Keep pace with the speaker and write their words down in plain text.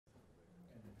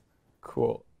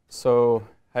Cool. So,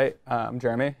 hi, I'm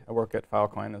Jeromy. I work at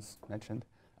Filecoin, as mentioned.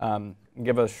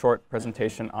 Give a short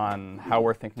presentation on how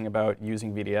we're thinking about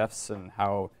using VDFs and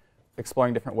how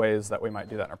exploring different ways that we might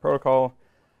do that in our protocol.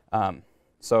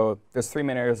 So there's three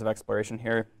main areas of exploration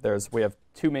here. We have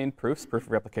two main proofs, proof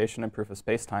of replication and proof of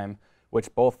spacetime,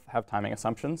 which both have timing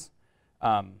assumptions.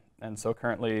 And so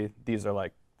currently, these are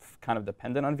like kind of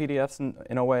dependent on VDFs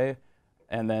in a way.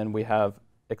 And then we have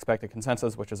expected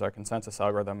consensus, which is our consensus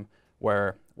algorithm,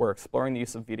 where we're exploring the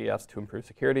use of VDFs to improve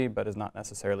security, but is not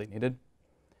necessarily needed.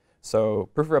 So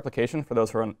proof of replication, for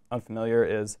those who are unfamiliar,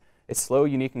 is a slow,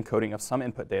 unique encoding of some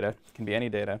input data, can be any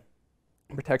data,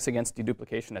 protects against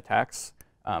deduplication attacks.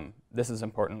 This is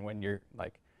important when you're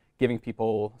like giving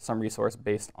people some resource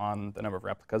based on the number of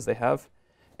replicas they have.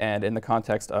 And in the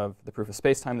context of the proof of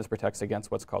spacetime, this protects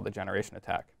against what's called the generation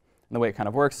attack. And the way it kind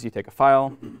of works is you take a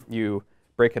file, you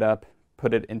break it up,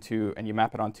 put it into, and you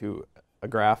map it onto a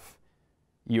graph.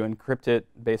 You encrypt it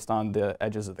based on the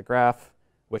edges of the graph,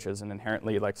 which is an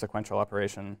inherently like sequential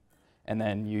operation. And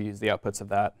then you use the outputs of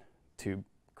that to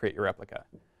create your replica.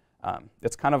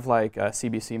 It's kind of like a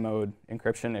CBC mode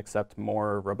encryption, except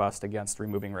more robust against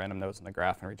removing random nodes in the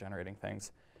graph and regenerating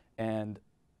things. And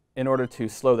in order to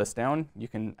slow this down, you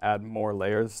can add more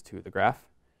layers to the graph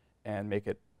and make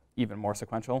it even more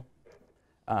sequential.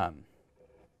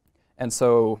 And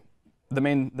so the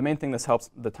main thing this helps,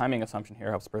 the timing assumption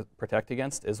here helps protect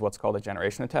against is what's called a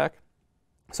generation attack.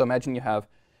 So imagine you have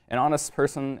an honest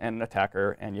person and an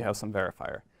attacker, and you have some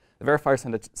verifier. The verifier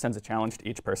sends a challenge to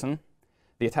each person.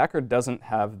 The attacker doesn't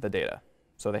have the data.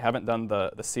 So they haven't done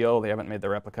the seal, they haven't made the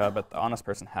replica, but the honest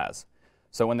person has.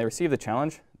 So when they receive the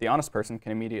challenge, the honest person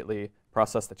can immediately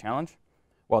process the challenge,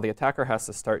 while the attacker has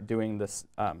to start doing this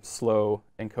slow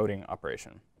encoding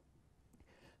operation.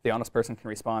 The honest person can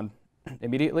respond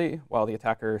immediately, while the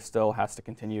attacker still has to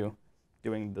continue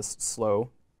doing this slow,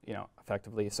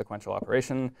 effectively sequential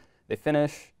operation. They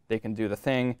finish, they can do the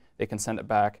thing, they can send it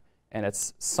back, and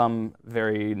it's some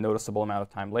very noticeable amount of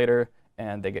time later,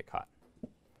 and they get caught.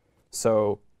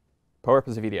 So PORP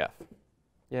is a VDF.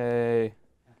 Yay.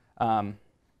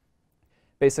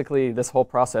 Basically, this whole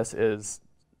process is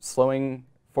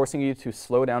forcing you to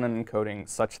slow down an encoding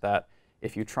such that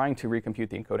if you're trying to recompute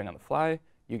the encoding on the fly,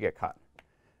 you get caught.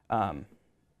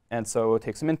 And so it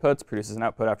takes some inputs, produces an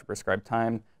output after prescribed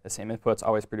time. The same inputs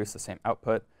always produce the same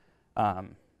output.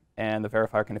 And the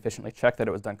verifier can efficiently check that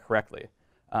it was done correctly.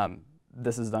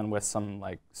 This is done with some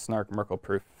like snark Merkle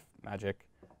proof magic,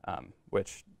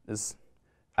 which is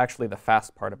actually the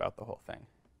fast part about the whole thing.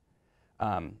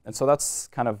 And so that's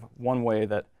kind of one way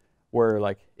that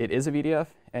it is a VDF,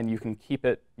 and you can keep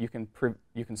it, you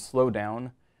can slow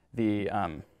down the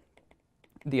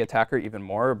attacker even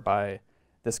more by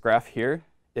this graph here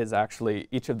is actually,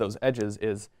 each of those edges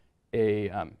is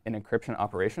an encryption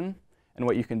operation. And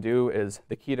what you can do is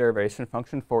the key derivation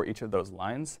function for each of those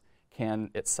lines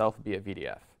can itself be a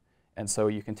VDF. And so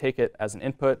you can take it as an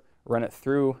input, run it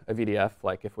through a VDF,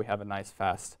 like if we have a nice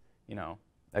fast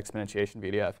exponentiation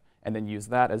VDF, and then use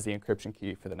that as the encryption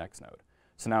key for the next node.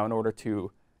 So now in order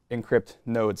to encrypt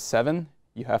node 7,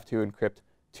 you have to encrypt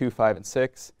 2, 5, and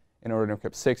 6. In order to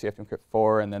encrypt 6, you have to encrypt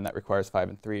 4, and then that requires 5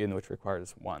 and 3, and which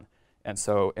requires 1. And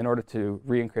so in order to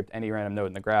re-encrypt any random node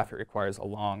in the graph, it requires a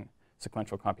long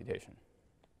sequential computation.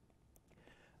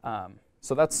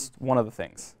 So that's one of the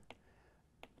things.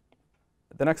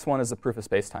 The next one is the proof of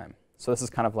spacetime. So this is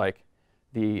kind of like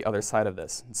the other side of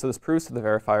this. So this proves to the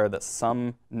verifier that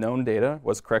some known data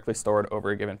was correctly stored over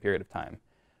a given period of time.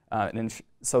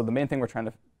 So the main thing we're trying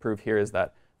to prove here is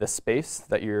that the space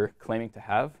that you're claiming to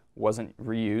have wasn't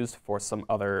reused for some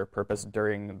other purpose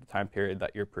during the time period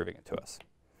that you're proving it to us.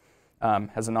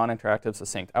 Has a non-interactive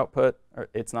succinct output, or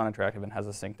it's non-interactive and has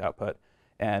a synced output,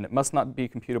 and it must not be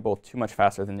computable too much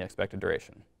faster than the expected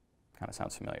duration. Kind of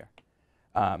sounds familiar.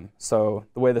 So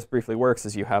the way this briefly works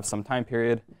is you have some time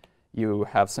period, you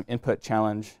have some input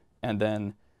challenge, and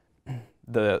then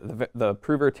the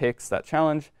prover takes that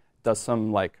challenge, does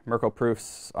some like Merkle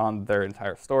proofs on their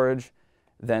entire storage,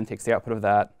 then takes the output of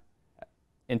that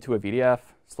into a VDF,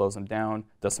 slows them down,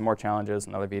 does some more challenges,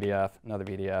 another VDF,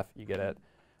 you get it.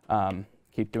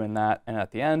 Keep doing that, and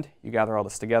at the end, you gather all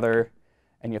this together,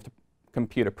 and you have to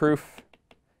compute a proof.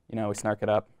 We snark it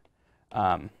up.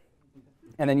 And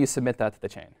then you submit that to the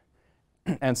chain.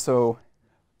 And so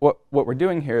what we're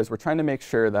doing here is we're trying to make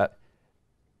sure that,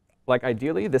 like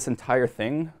ideally, this entire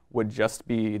thing would just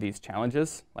be these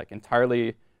challenges, like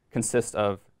entirely consist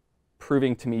of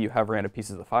proving to me you have random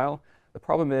pieces of the file. The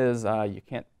problem is you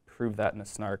can't prove that in a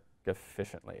snark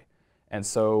efficiently. And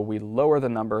so we lower the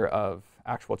number of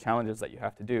actual challenges that you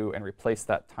have to do and replace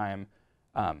that time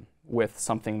with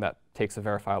something that takes a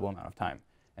verifiable amount of time.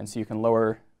 And so you can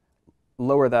lower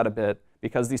that a bit,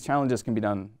 because these challenges can be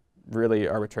done really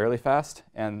arbitrarily fast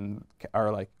and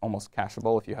are like almost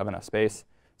cacheable if you have enough space.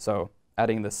 So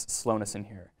adding this slowness in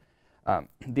here.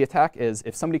 The attack is,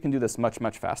 if somebody can do this much,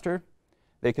 much faster,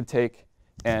 they could take,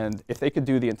 and if they could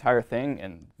do the entire thing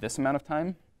in this amount of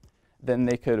time, then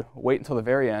they could wait until the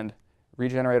very end,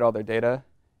 regenerate all their data,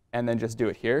 and then just do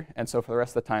it here. And so for the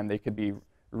rest of the time, they could be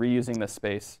reusing this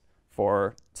space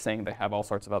for saying they have all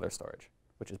sorts of other storage,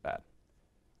 which is bad.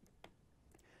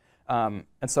 And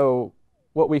so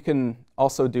what we can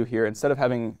also do here, instead of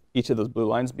having each of those blue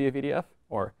lines be a VDF,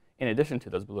 or in addition to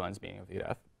those blue lines being a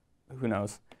VDF, who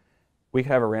knows, we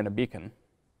could have a random beacon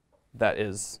that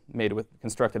is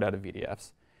constructed out of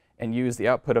VDFs, and use the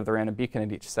output of the random beacon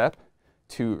at each step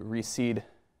to reseed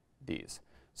these.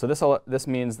 So this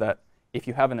means that if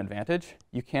you have an advantage,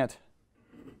 you can't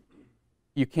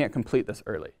complete this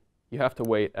early. You have to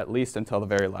wait at least until the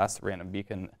very last random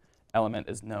beacon element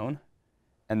is known,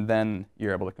 and then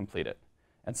you're able to complete it.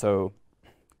 And so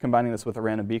combining this with a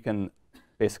random beacon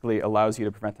basically allows you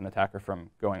to prevent an attacker from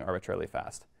going arbitrarily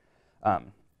fast.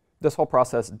 This whole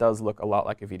process does look a lot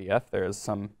like a VDF. There is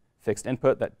some fixed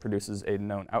input that produces a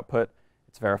known output.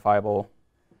 It's verifiable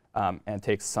and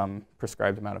takes some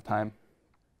prescribed amount of time.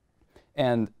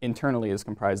 And internally is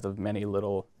comprised of many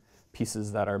little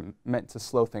pieces that are meant to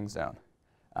slow things down.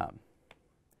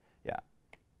 Yeah.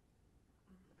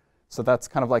 So that's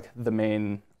kind of like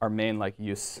our main like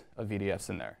use of VDFs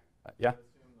in there. Yeah.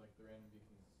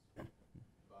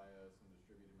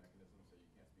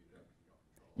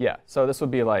 Yeah, so this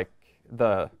would be like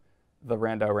the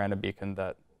random beacon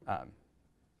that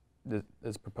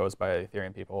is proposed by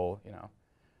Ethereum people, you know,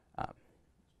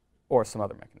 or some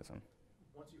other mechanism.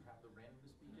 Once you have the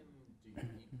randomness beacon, do you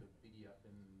need the VDF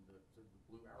and the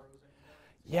blue arrows anymore?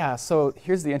 Yeah, so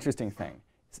here's the interesting thing.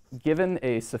 Given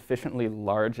a sufficiently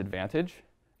large advantage,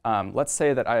 let's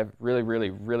say that I have really,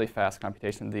 really, really fast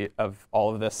computation of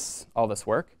all this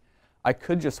work. I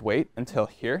could just wait until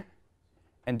here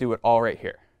and do it all right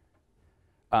here.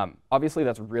 Obviously,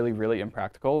 that's really, really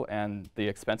impractical, and the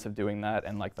expense of doing that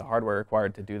and like the hardware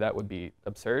required to do that would be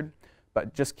absurd.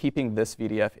 But just keeping this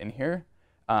VDF in here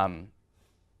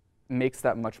makes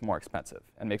that much more expensive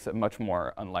and makes it much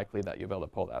more unlikely that you'll be able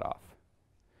to pull that off.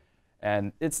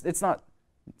 And it's not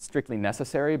strictly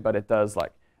necessary, but it does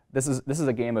like this is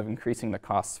a game of increasing the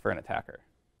costs for an attacker.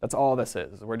 That's all this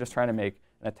is. We're just trying to make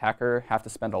an attacker have to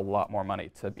spend a lot more money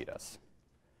to beat us.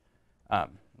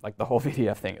 Like the whole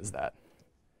VDF thing is that.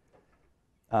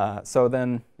 So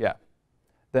then, yeah.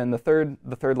 Then the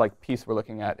third like piece we're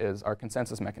looking at is our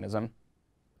consensus mechanism,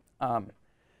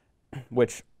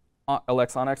 which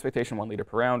elects on expectation 1 liter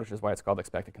per round, which is why it's called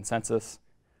expected consensus.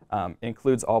 It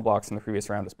includes all blocks in the previous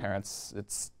round as parents.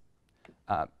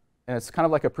 And it's kind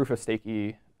of like a proof of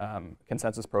stake-y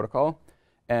consensus protocol.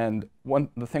 And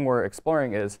the thing we're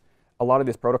exploring is a lot of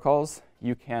these protocols,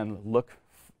 you can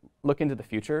look into the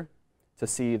future to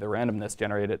see the randomness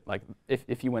generated, like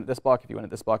if you went this block, if you went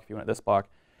at this block, if you went at this block.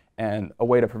 And a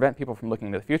way to prevent people from looking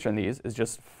into the future in these is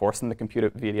just force them to compute a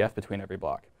VDF between every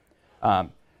block.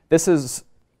 This is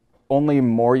only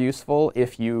more useful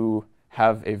if you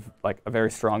have a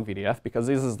very strong VDF, because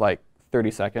this is like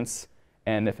 30 seconds.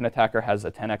 And if an attacker has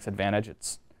a 10x advantage,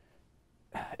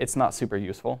 it's not super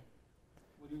useful.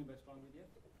 What do you mean by strong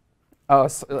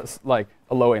VDF? Oh, it's like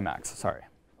a low Amax, sorry.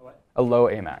 A what? A low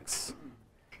Amax.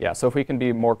 Yeah, so if we can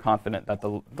be more confident that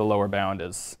the lower bound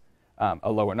is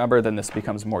a lower number, then this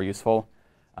becomes more useful.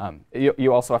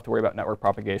 You also have to worry about network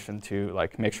propagation to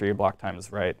like make sure your block time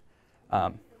is right.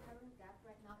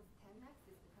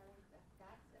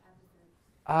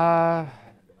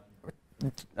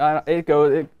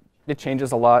 It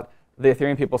changes a lot. The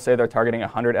Ethereum people say they're targeting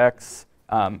 100x.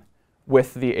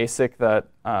 With the ASIC that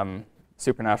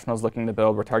Supranational is looking to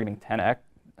build, we're targeting 10x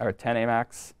or 10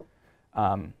 AMAX.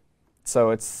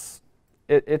 So it's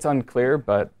unclear,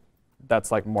 but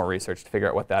that's like more research to figure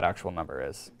out what that actual number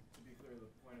is. To be clear, the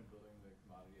point of building the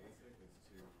commodity ASIC is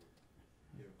to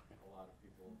give a lot of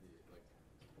people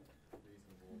the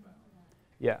reasonable amount.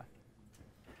 Yeah.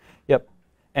 Yep.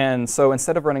 And so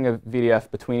instead of running a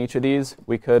VDF between each of these,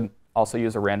 we could also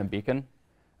use a random beacon.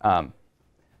 The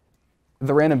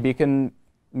random beacon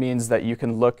means that you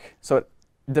can look. So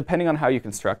depending on how you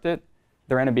construct it,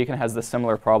 the random beacon has this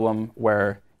similar problem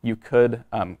where you could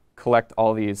collect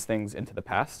all these things into the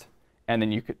past. And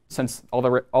then you could, since all the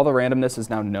randomness is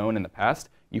now known in the past,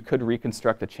 you could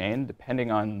reconstruct a chain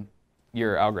depending on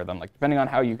your algorithm. Like depending on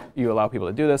how you allow people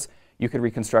to do this, you could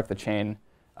reconstruct the chain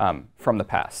from the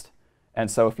past. And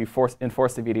so if you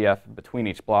enforce the VDF between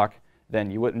each block, then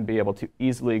you wouldn't be able to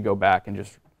easily go back and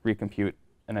just recompute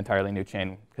an entirely new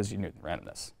chain because you knew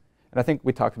randomness. And I think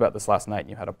we talked about this last night, and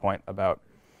you had a point about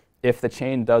if the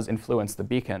chain does influence the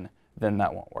beacon, then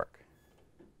that won't work.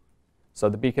 So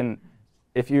the beacon,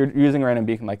 if you're using a random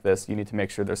beacon like this, you need to make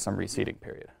sure there's some reseeding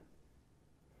period.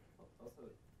 Also,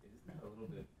 isn't that a little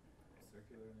bit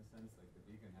circular in a sense? Like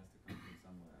the beacon has to come from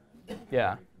somewhere. And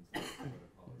Yeah. the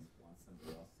protocol wants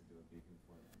somebody else to do a beacon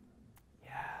for them.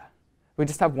 Yeah. We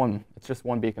just have one. It's just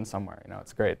one beacon somewhere. You know,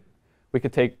 it's great. We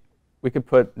could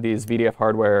put these VDF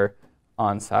hardware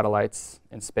on satellites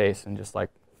in space and just like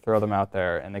throw them out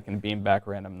there, and they can beam back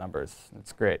random numbers.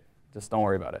 It's great. Just don't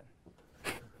worry about it.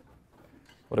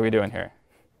 What are we doing here?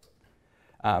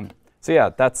 So yeah,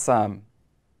 that's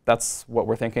what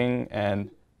we're thinking. And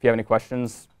if you have any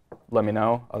questions, let me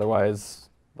know. Otherwise,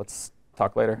 let's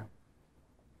talk later.